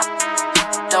stop,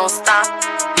 don't stop,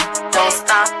 don't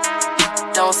stop,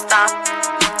 don't stop,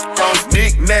 don't stop.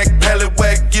 Knick-knack,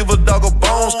 pallywhack, give a dog a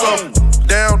bone stuff.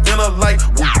 Down in a light,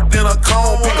 in a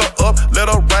cone, pick her up, let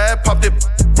her ride, pop that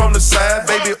from the side,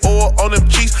 baby oil on them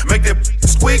cheeks, make that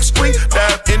squeak,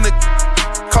 dive in the,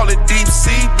 call it deep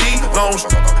CD, long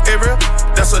area,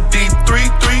 that's a deep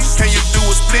 3-3, can you do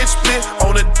a split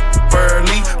on it,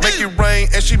 burly, make it rain,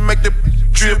 and she make the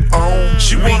drip on,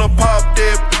 she wanna pop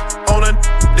that on a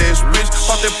that's rich,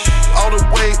 pop that all the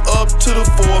way up to the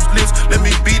Forbes list, let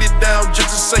me beat it down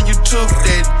just to say you took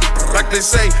that, like they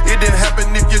say, it didn't happen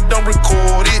if you don't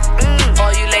record it.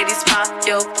 All you ladies pop,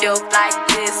 yo, like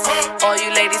this. All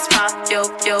you ladies pop, yo,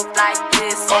 like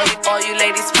this. All you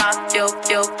ladies pop, yo,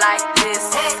 like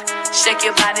this. Shake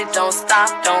your body, don't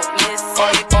stop, don't miss.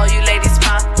 All you ladies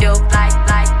pop, yo, like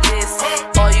this.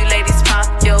 All you ladies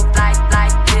pop, yo, like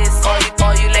this.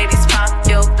 All you ladies pop,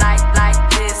 yo, like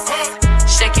this.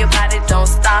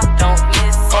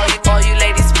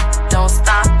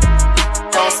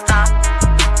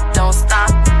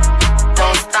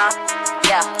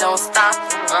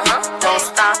 Don't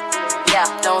stop, yeah,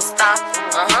 don't stop,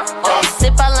 Don't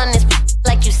sip all on this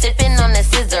like you sipping on a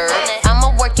scissor.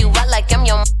 I'ma work you out like I'm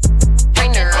your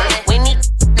trainer. When he,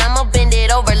 I'ma bend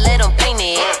it over, let him paint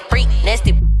it. Freak,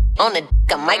 nasty on the dick,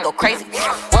 I might go crazy.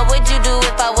 What would you do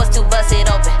if I was to bust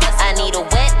it open? I need a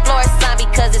wet floor sign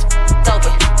because it's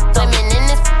open. Swimming in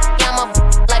this, I'm a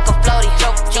like a floaty.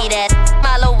 See that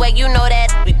mile away, you know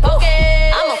that we poking.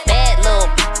 I'm a bad little,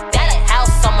 got a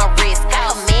house on my wrist,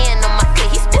 got a man on my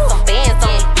clit, he spent some bands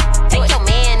on me. Take your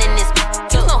man in this,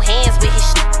 use no hands with his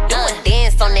shit. Do a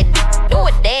dance on that, do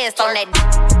a dance on that.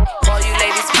 All you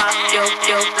ladies pop, yo,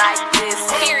 like this.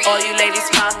 All you ladies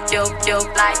pop, yo,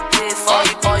 like this.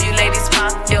 All you ladies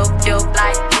pop, yo,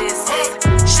 like this.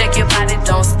 Shake your body,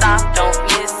 don't stop, don't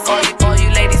miss. All you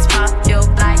ladies pop, yo,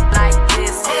 like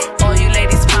this. All you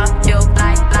ladies pop, yo,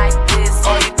 like this.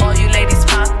 All you ladies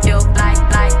pop, yo, like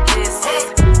this.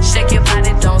 Shake your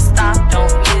body, don't stop,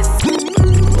 don't miss.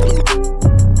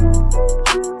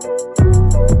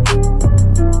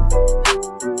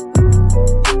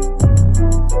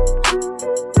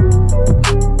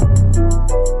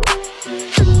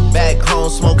 Back home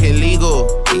smoking legal.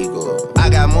 I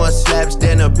got more slaps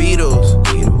than the Beatles.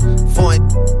 Foreign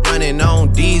running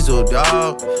on diesel,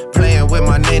 dawg. Playing with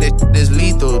my name, this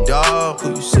lethal, dawg.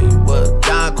 Who you say was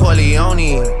Don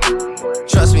Corleone?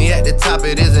 Trust me, at the top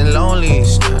it isn't lonely.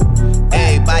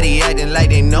 Everybody acting like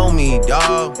they know me,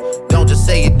 dawg. Don't just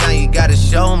say it down, you gotta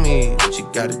show me what you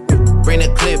gotta do. Bring the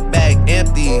clip back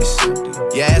empty.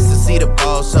 You asked to see the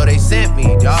ball, so they sent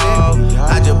me, dawg.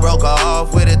 I just broke her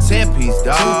off with a 10-piece,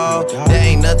 dawg. There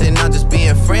ain't nothing, I'm just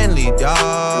being friendly,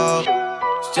 dawg.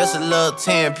 It's just a little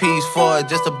 10-piece for it,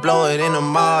 just to blow it in the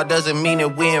mall. Doesn't mean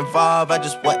that we involved. I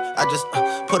just put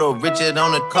a Richard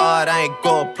on the card. I ain't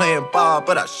going playing ball,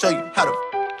 but I'll show you how to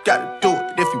gotta do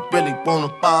it. If you really wanna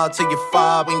ball till you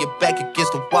fall when you're back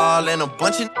against the wall, and a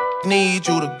bunch of need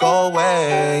you to go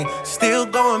away. Still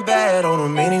going bad on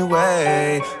them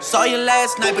anyway. Saw you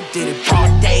last night but did it broad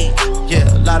day. Yeah,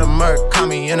 a lot of murk caught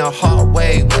me in a hard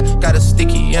way. Got a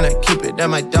sticky and I keep it at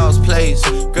my dog's place.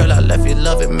 Girl, I left you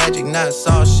loving magic, not it's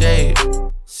all shade.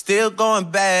 Still going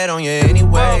bad on you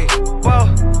anyway. Whoa.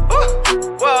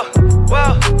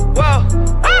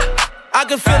 I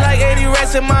can feel like 80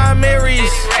 rats in my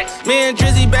Marys. Me and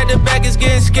Drizzy back to back, it's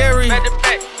getting scary.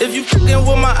 If you fucking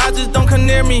with my eyes, just don't come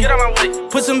near me.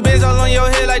 Put some bands all on your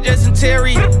head like Justin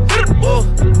Terry. Whoa.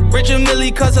 Richard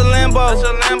Millie cuss a Lambo.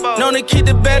 Known to keep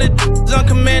the better on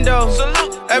commando.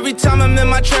 Every time I'm in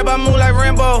my trap, I move like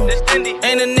Rambo.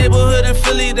 Ain't a neighborhood in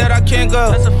Philly that I can't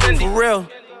go. For real.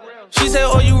 She said,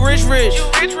 oh, you rich.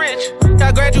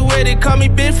 I graduated, call me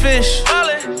Big Fish.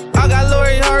 I got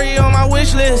Lori Hurry on my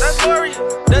wish list.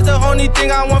 That's the only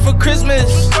thing I want for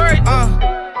Christmas.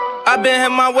 I been had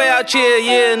my way out here,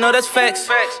 yeah, no, that's facts.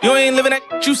 You ain't living that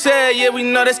you said, yeah, we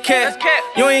know that's cat.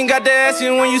 You ain't got the ass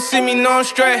in when you see me, no, I'm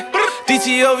straight.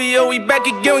 DTOVO, we back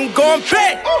again, we going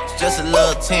back. It's just a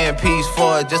little 10-piece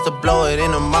for it, just to blow it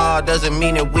in the mall. Doesn't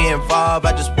mean that we involved.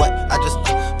 I just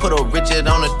put a Richard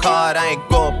on the card. I ain't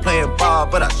going playing ball,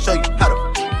 but I'll show you how to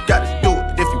gotta do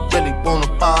it. If you really wanna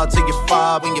fall till you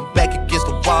fall when you're back against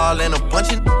the wall, and a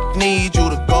bunch of need you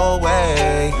to go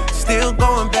away. Still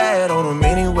going bad on them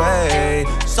anyway.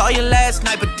 Saw you last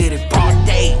night but did it broad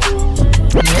day.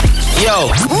 Yo,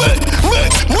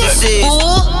 this is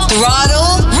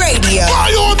Throttle Radio.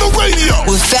 Fire on the radio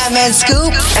with Fatman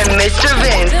Scoop and Mr.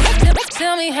 Vince.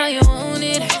 Tell me how you want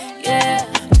it, yeah.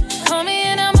 Call me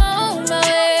and I'm on my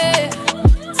way.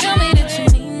 Tell me that you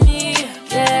need me,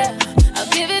 yeah. I'll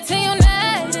give it to you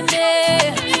night and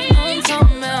day. I'm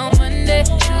talking about Monday,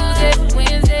 Tuesday,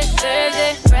 Wednesday,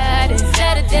 Thursday, Friday,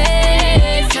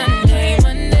 Saturday, Sunday,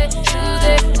 Monday,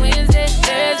 Tuesday, Wednesday,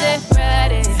 Thursday,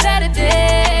 Friday,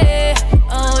 Saturday,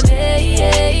 all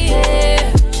day,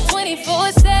 yeah.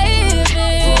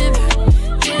 24/7,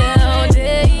 yeah, all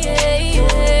day,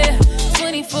 yeah.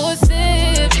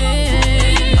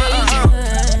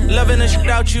 24/7. Loving the shit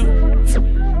out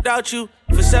you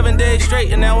for 7 days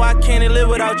straight, and now I can't live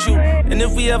without you. And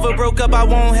if we ever broke up, I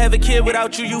won't have a kid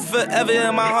without you. You forever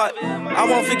in my heart. I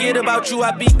won't forget about you.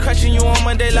 I be crushing you on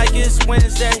Monday like it's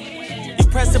Wednesday. You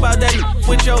pressed about that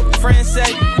what your friends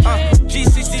say.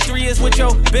 G63 is what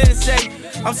your Ben say.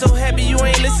 I'm so happy you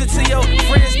ain't listen to your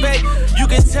friends, babe. You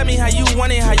can tell me how you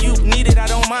want it, how you need it, I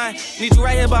don't mind. Need you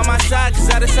right here by my side, cause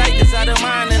out of sight is out of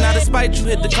mind. And out of spite, you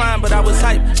hit decline, but I was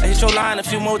hype. I hit your line a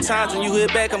few more times, when you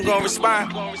hit back, I'm gonna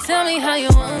respond. Tell me how you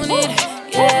want it,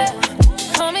 yeah.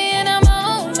 Call me and I'm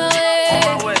on my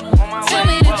way. Tell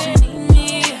me that you need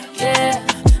me, yeah.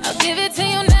 I'll give it to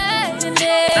you night and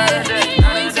day.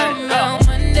 I'm talking about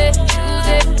Monday,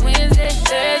 Tuesday, Wednesday,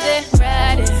 Thursday,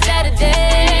 Friday,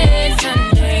 Saturday.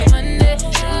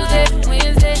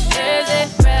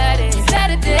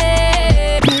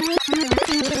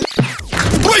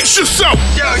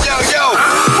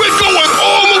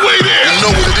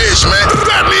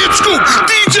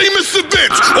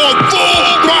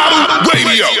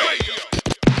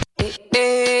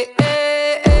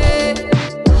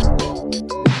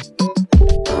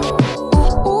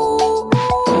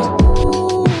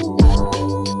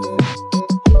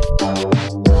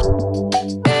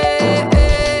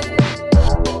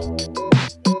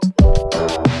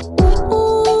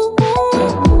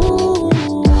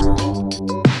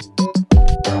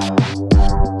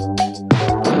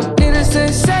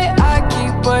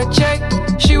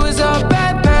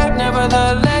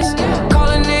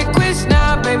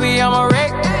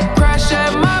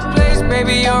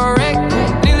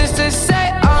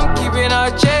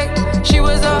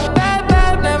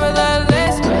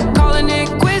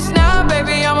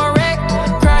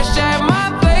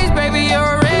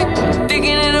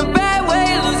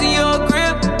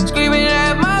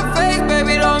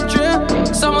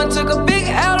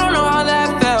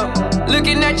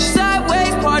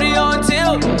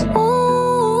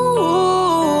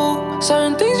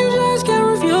 Certain things you just can't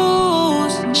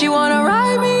refuse. She wanna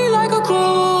ride me like a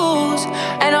cruise,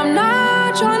 and I'm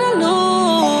not trying to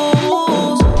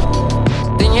lose.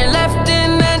 Then you're left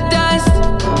in the dust,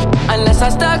 unless I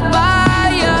stuck by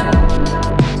you.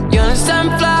 You're a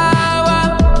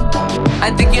sunflower.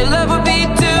 I think your love would be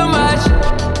too much,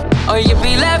 or you'd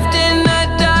be left in the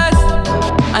dust,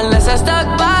 unless I stuck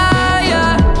by you.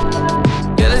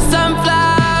 You're the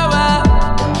sunflower.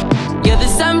 You're the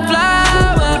sunflower.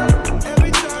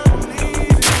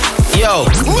 Yo,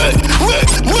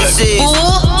 this is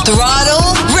Full Throttle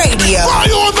Radio.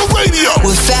 Fire on the radio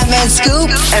with Fatman Scoop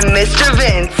and Mr.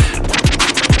 Vince.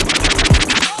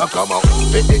 Come on. Do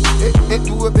it, baby, take it, baby.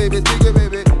 Do it, baby, take it,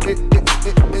 baby.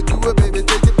 Do it, baby,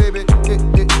 take it, baby.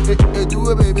 Do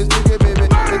it, baby.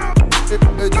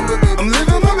 I'm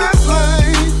living my best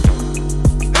life.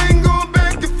 Ain't going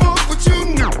back and forth with you.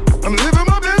 I'm living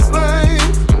my best life.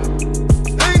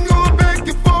 Ain't going back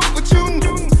and forth with you.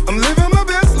 I'm living my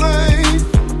best life.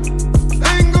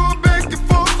 Ain't going back and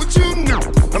forth with you.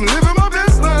 I'm living my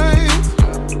best life.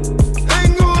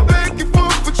 Ain't going back and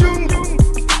forth with you.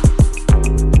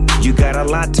 you got a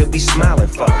lot to be smiling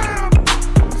for.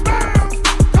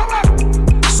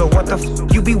 So what the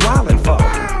f you be wildin' for?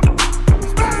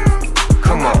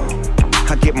 Come on,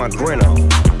 I get my grin on.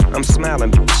 I'm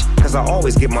smiling, bitch, cause I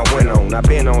always get my win on. I've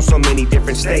been on so many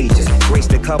different stages,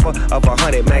 graced the cover of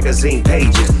 100 magazine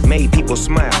pages, made people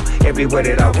smile everywhere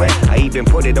that I went. I even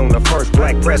put it on the first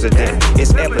black president.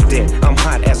 It's evident I'm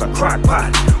hot as a crock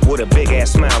pot, with a big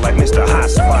ass smile like Mr. Hot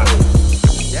Spot.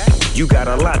 You got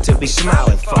a lot to be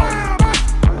smiling for.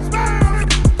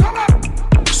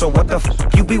 So what the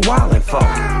f you be wildin' for?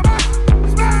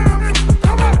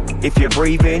 If you're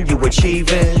breathing, you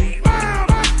achieving.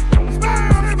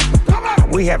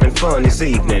 We having fun this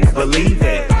evening, believe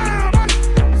it.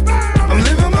 I'm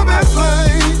living my best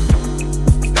life.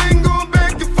 Ain't going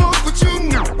back and forth with you.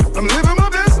 I'm living my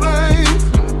best life.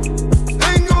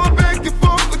 Ain't going back and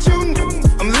forth with you.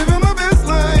 I'm living my best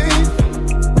life.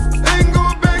 Ain't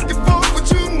going back and forth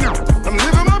with you. I'm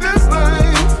living my best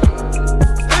life.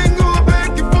 Ain't going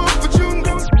back and forth with you.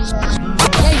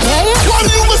 Why do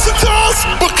you listen to us?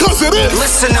 Because it is.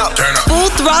 Listen up. Turn up. Full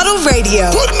Throttle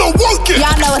Radio. Putting the work in.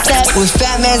 Y'all know what's up. With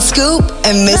Fatman Scoop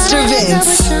and Mr.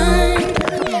 Vince.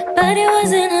 But it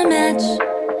wasn't a match.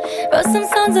 Wrote some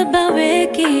songs about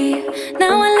Ricky.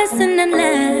 Now I listen and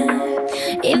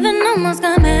laugh. Even almost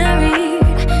got married.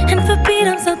 And for Pete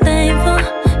I'm so thankful.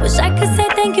 Wish I could say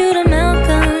thank you to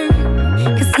Malcolm,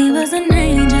 cause he was an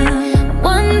angel.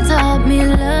 One taught me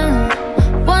love,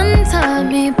 one taught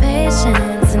me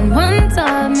patience, and one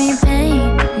taught me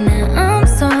pain. Now I'm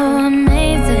so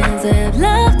amazing to have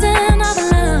loved and I've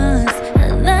lost.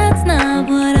 That's not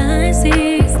what I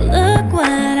see. So look what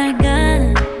I got.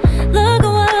 Look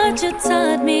what you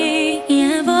taught me.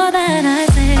 Yeah, for that I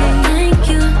say thank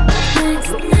you.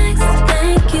 Next, next,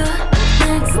 thank you.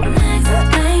 Next, next,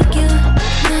 thank you.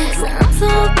 Next, I'm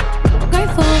so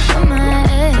grateful for my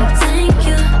ex. Thank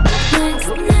you. Next,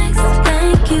 next,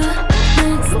 thank you.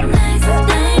 Next, next,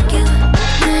 thank you.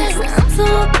 Next, I'm so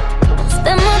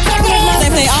spend more time with my. They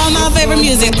play all my favorite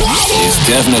music. It's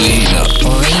definitely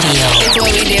radio. It's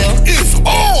what we do. It's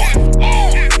on.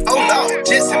 Oh no,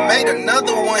 Jesse made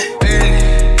another one.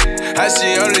 How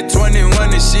she only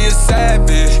 21 and she a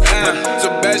savage. So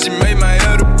bad she made my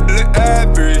other look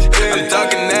average. I'm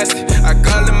talking nasty, I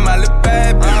call her my little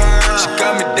bad bitch. She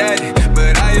call me daddy,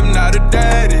 but I am not a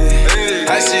daddy.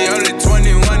 How she only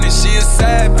 21 and she a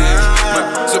savage.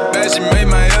 So bad she made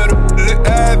my other look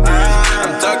average.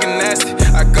 I'm talking nasty,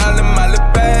 I call her my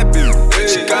little bad bitch.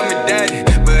 She call me daddy,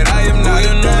 but I am not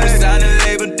a daddy. Sign a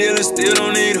label dealer, still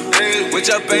don't need her. What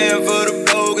y'all paying for the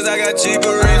blow, cause I got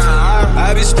cheaper rates.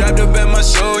 I be strapped up at my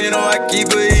show, you know I keep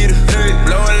a heater.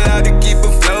 Blowing loud to keep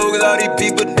a flow, cause all these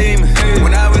people demon.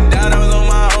 When I was down, I was on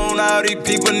my own, all these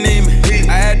people need me.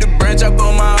 I had to branch up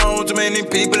on my own, too many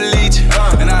people leech.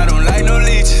 And I don't like no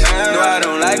leeches, no I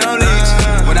don't like no leeches.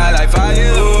 When I like fire,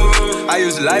 I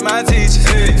used to like my teachers.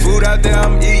 Food out there,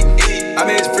 I'm eating. I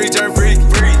made it free, turn free.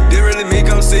 Didn't really me,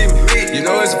 come see me. You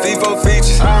know it's a FIFO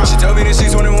features. She told me that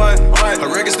she's 21. Her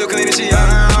record still clean and she young.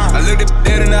 I looked at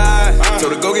dead in the eye.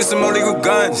 Told her go get some more legal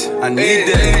guns. I need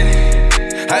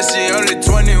that. How she only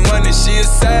 21 and she a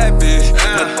savage.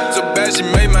 So bad she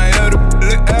made my other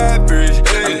look average.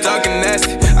 I'm talking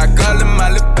nasty, I call her my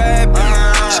little bad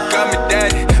bitch. She call me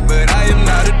daddy, but I am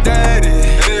not a daddy.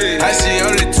 How she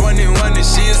only 21 and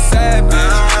she a savage.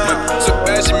 So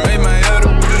bad she made my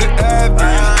other look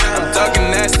average. I'm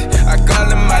talking nasty, I call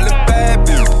her my little bad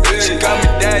bitch. She call me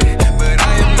daddy, but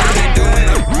I am not doing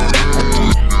it.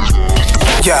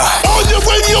 Yeah. On your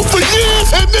radio for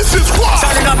years, and this is why.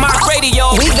 Turning up my radio.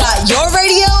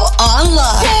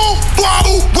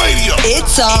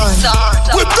 on.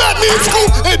 With Fatman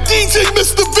Scoop and DJ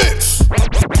Mr. Vince.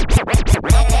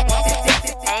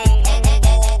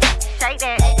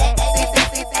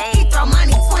 Throw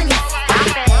money 20.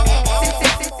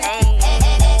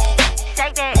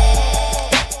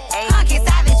 Get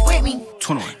savage with me.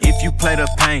 21. If you play the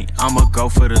paint, I'ma go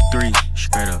for the 3.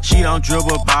 Straight up. She don't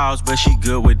dribble balls, but she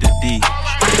good with the D.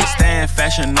 Stay in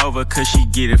Fashion Nova, cause she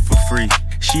get it for free.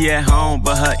 She at home,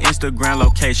 but her Instagram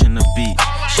location the beach.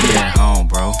 She at home,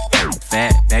 bro.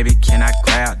 Fat, baby, can I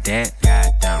grab that?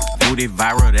 Goddamn. Booty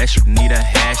viral, that shit need a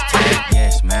hashtag.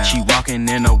 Yes, man. She walking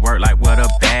in to work like where the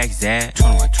bag's at.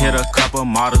 21. Hit a couple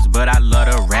models, but I love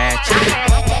the ratchet.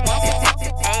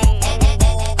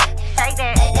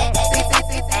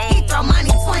 He throw money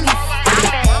 20.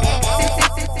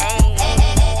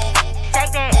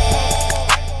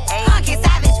 Get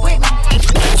savage with me.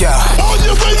 Yeah. On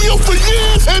your radio for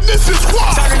years, and this is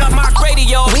why. Turning up my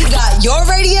radio. We got your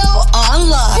radio on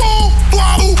live. Full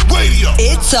Throttle Radio.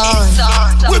 It's on.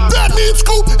 With Fatman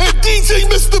Scoop and DJ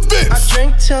Mr. Vince. I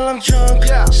drink till I'm drunk,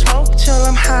 smoke till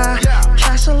I'm high.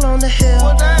 Castle on the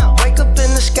hill, wake up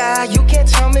in the sky. You can't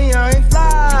tell me I ain't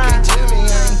fly.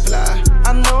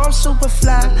 I know I'm super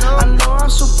fly. I know I'm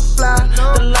super fly.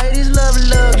 The ladies love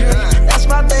luxury. That's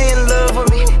why they in love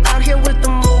with me. Out here with the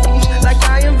moves, like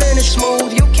I invented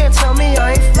smooth. You can't tell me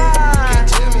I ain't fly.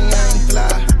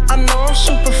 I know I'm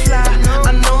super fly.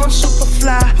 I know I'm super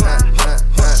fly.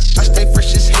 I stay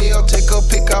fresh as hell, take a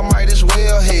pic, I might as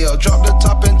well. Hell, drop the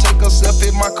top and take a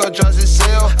selfie, my car drives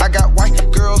itself. I got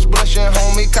white girls blushing,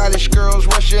 homie, college girls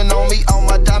rushing on me. All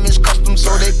my diamonds custom,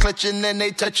 so they clutching and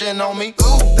they touching on me.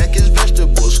 Ooh, think it's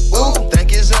vegetables. Ooh,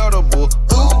 think it's edible.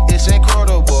 Ooh, it's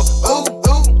incredible. Ooh,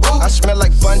 ooh, ooh. I smell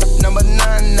like bun number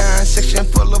 99, section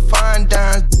full of fine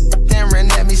dimes.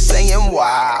 Staring at me saying,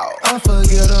 wow.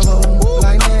 Unforgettable,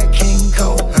 like Nat King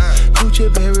Cole.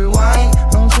 Gucci berry wine,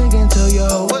 I'm drinking till you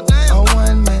hold. A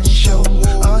one-man show,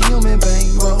 a human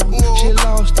bankroll. She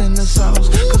lost in the sauce,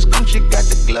 cause Gucci got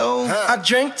the glow. I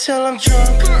drink till I'm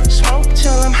drunk, smoke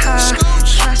till I'm high.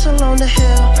 Castle on the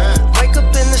hill, wake up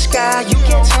in the sky. You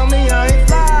can't tell me I ain't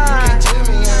fly.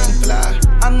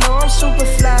 I know I'm super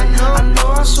fly. I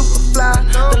know I'm super fly.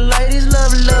 The ladies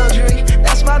love luxury.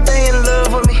 That's why they in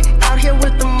love with me. Out here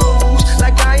with the moves,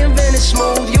 like I invented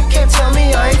smooth. You can't tell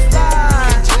me I ain't fly.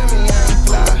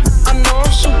 I know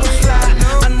I'm super fly.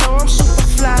 I know I'm super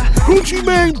fly. Gucci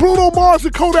Mane, Bruno Mars,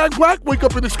 and Kodak Black. Wake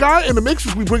up in the sky. In the mix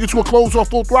as we bring it to a close on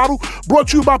Full Throttle. Brought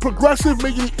to you by Progressive,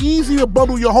 making it easy to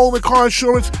bundle your home and car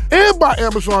insurance. And by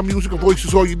Amazon Music. A voice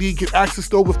is all you need. Get access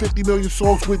to over 50 million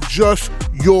songs with just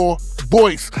your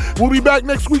voice. We'll be back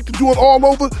next week to do it all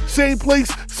over. Same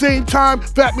place, same time.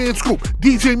 Fatman Scoop,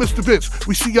 DJ Mr. Vince.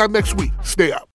 We see y'all next week. Stay up.